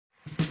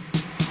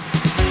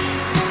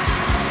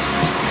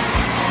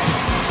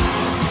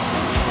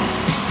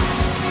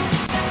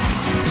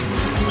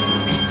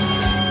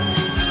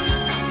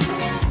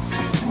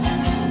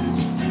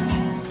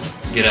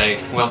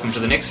G'day, welcome to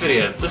the next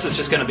video. This is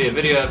just going to be a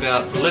video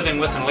about living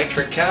with an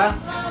electric car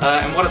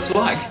and what it's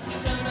like.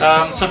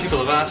 Some people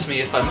have asked me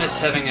if I miss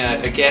having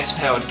a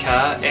gas-powered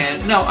car,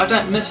 and no, I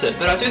don't miss it,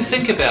 but I do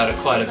think about it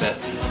quite a bit,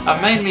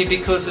 mainly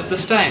because of the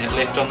stain it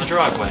left on the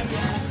driveway.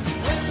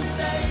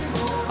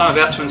 I'm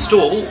about to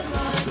install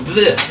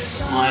this,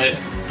 my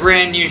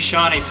brand new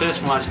shiny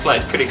personalised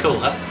plate. Pretty cool,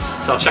 huh?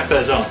 So I'll chuck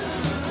those on.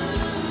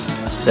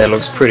 That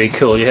looks pretty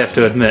cool, you have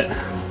to admit.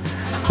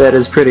 That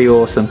is pretty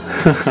awesome.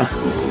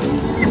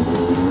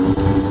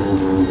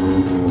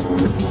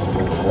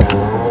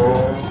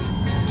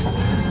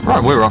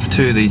 Right, we're off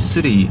to the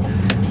city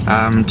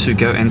to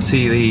go and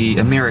see the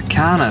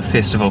Americana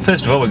Festival.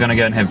 First of all, we're going to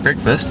go and have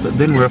breakfast, but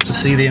then we're off to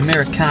see the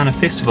Americana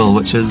Festival,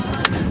 which is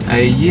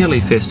a yearly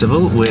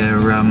festival where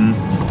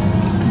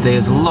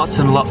there's lots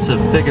and lots of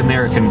big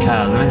American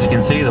cars. And as you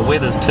can see, the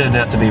weather's turned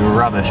out to be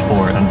rubbish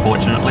for it,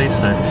 unfortunately,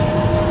 so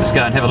let's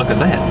go and have a look at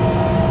that.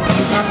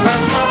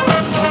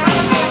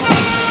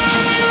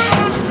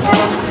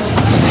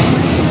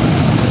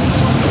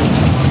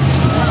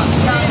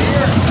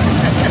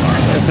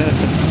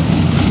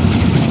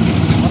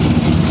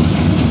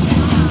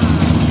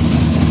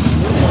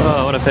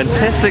 Oh, what a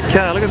fantastic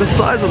car. Look at the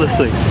size of this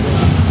thing.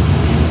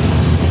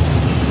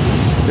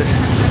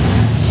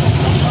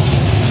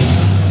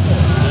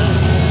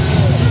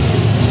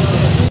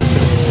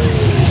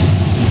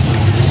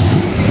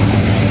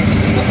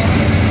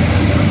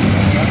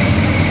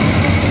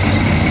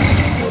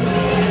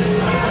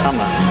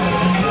 Hummer.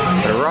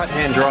 A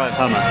right-hand drive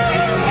Hummer.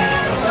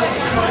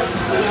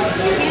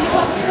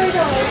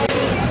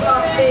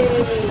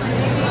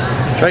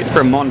 Straight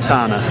from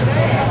Montana.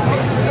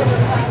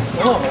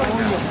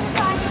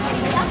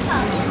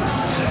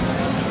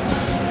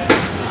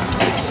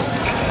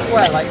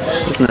 Well, I like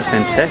those. Isn't that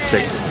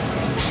fantastic?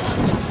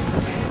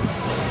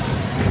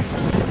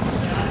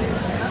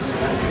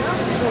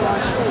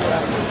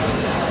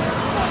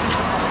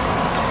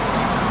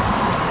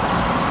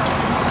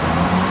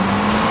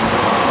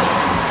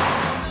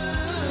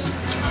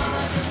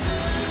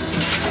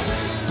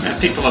 Now,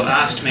 people have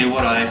asked me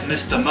what I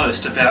miss the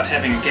most about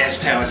having a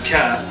gas-powered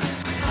car,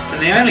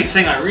 and the only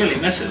thing I really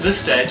miss at this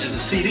stage is a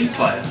CD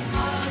player.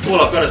 All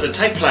I've got is a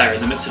tape player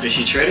in the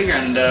Mitsubishi Tredia,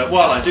 and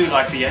while I do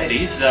like the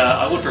 80s,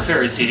 I would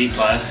prefer a CD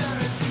player.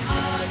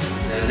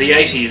 The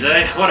 80s,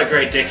 eh? What a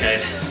great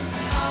decade.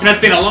 You know, it's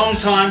been a long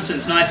time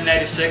since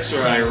 1986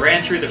 where I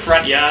ran through the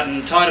front yard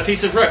and tied a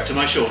piece of rope to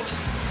my shorts.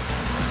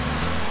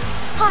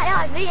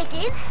 Hi, me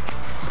again,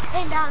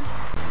 and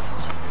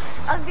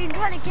I've been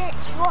trying to get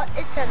what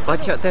it's a...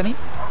 Watch out, Danny.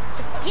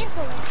 It's a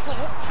beautiful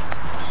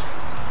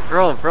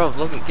cat. Rob,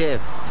 look at Gav.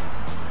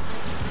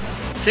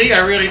 See, I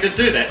really did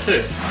do that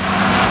too.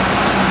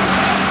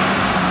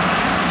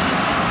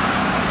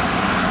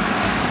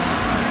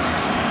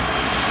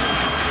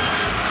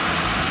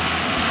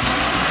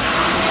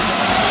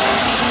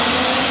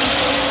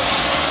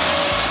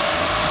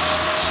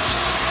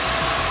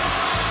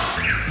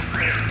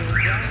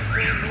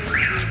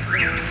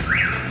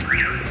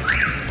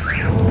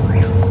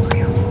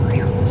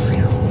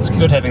 It's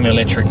good having an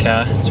electric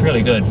car, it's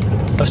really good.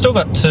 I've still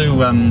got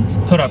to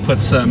put up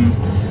with some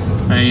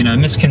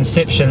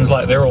misconceptions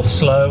like they're all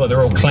slow or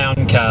they're all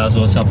clown cars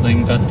or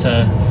something, but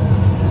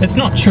it's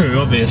not true,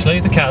 obviously.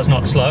 The car's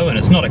not slow and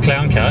it's not a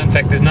clown car. In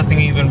fact, there's nothing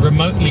even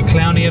remotely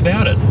clowny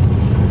about it.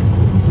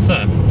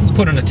 So, let's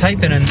put in a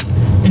tape in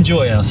and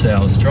enjoy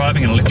ourselves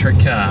driving an electric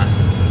car.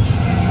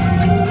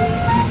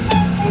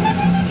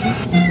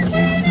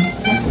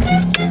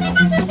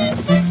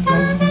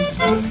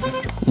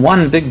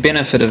 One big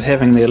benefit of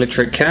having the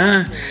electric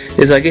car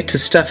is I get to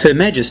stuff Her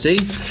Majesty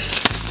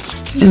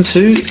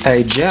into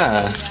a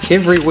jar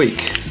every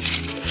week.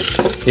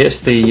 Yes,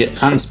 the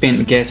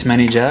Unspent Gas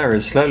Money jar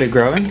is slowly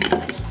growing.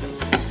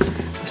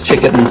 Let's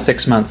check it in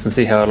 6 months and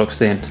see how it looks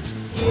then.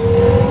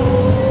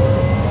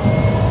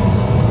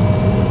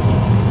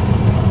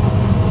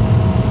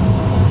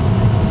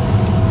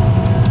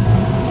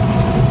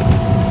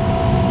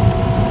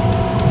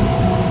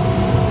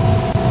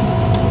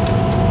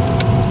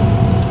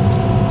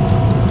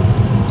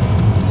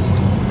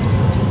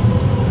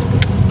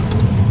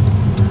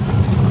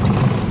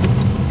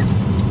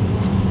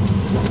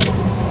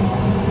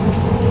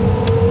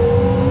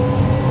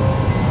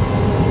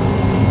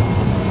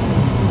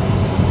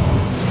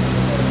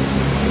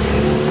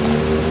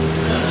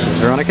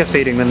 Veronica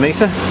feeding the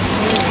meter.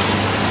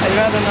 I'd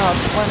rather not.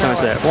 How much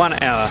is that?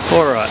 1 hour.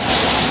 Alright.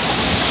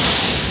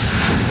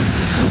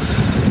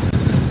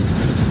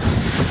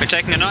 We're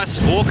taking a nice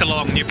walk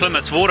along New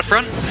Plymouth's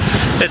waterfront.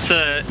 It's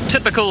a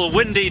typical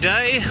windy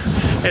day,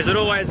 as it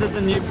always is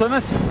in New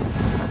Plymouth.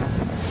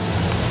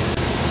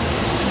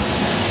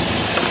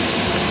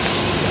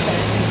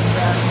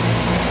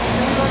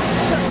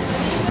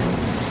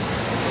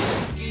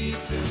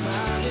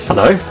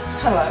 Hello.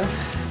 Hello.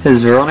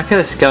 Here's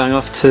Veronica going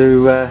off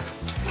to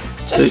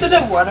Just to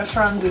the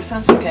waterfront, do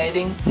some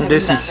skating. do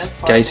some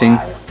skating.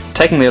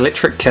 Taking the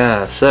electric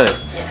car, so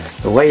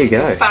yes. Away you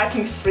go. Because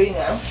parking's free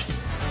now.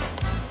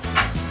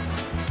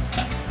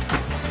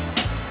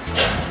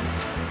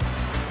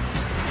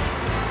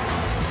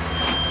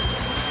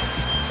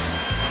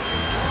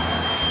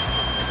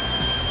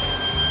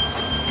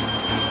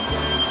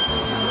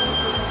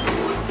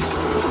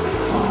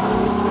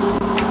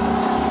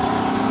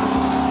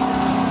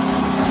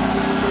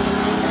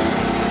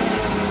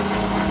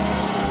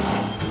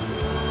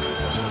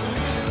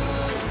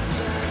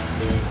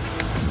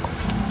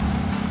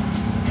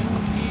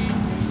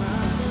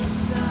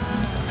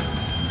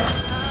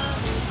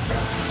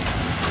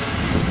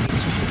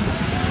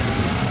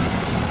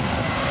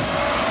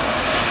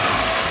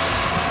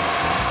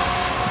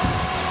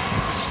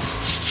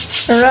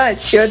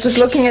 Alright, you're just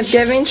looking at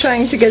Gavin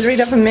trying to get rid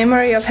of a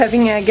memory of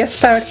having a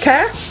gas-powered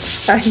car,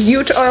 a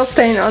huge oil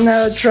stain on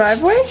our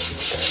driveway.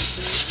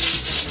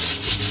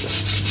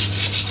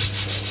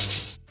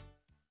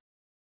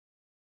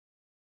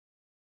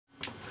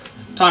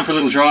 Time for a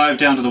little drive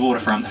down to the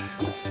waterfront.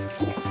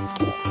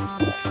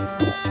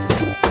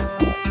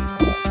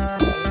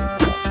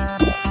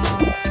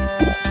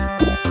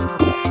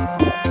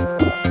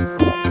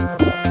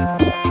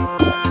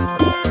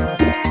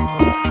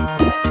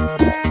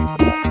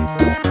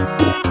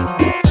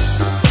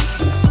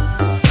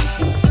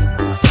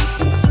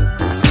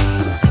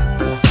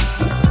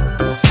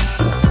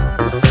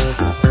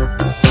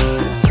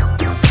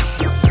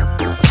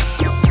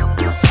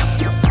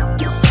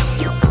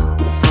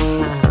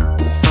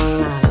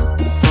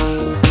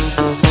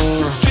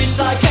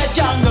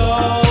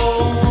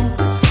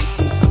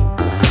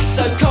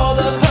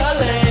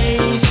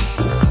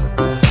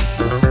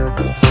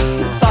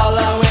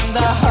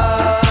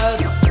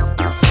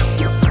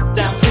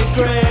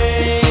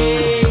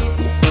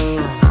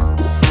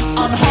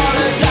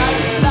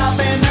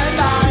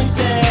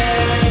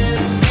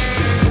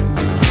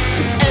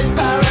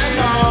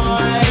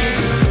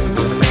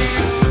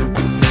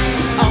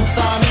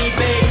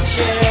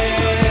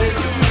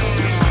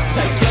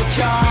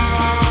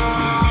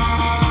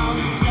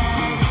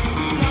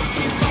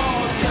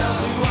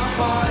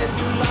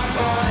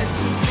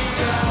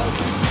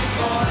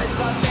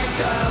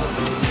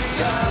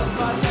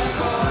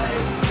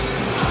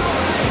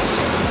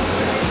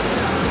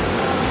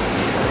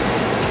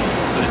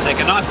 Take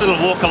a nice little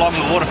walk along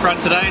the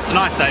waterfront today. It's a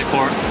nice day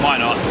for it, why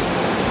not?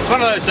 It's one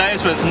of those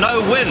days where there's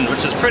no wind,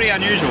 which is pretty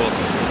unusual.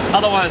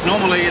 Otherwise,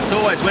 normally it's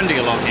always windy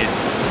along here.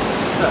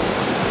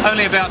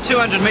 Only about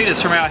 200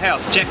 metres from our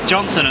house, Jack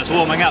Johnson is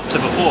warming up to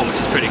perform, which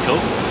is pretty cool.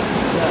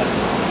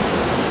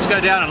 Let's go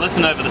down and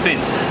listen over the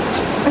fence.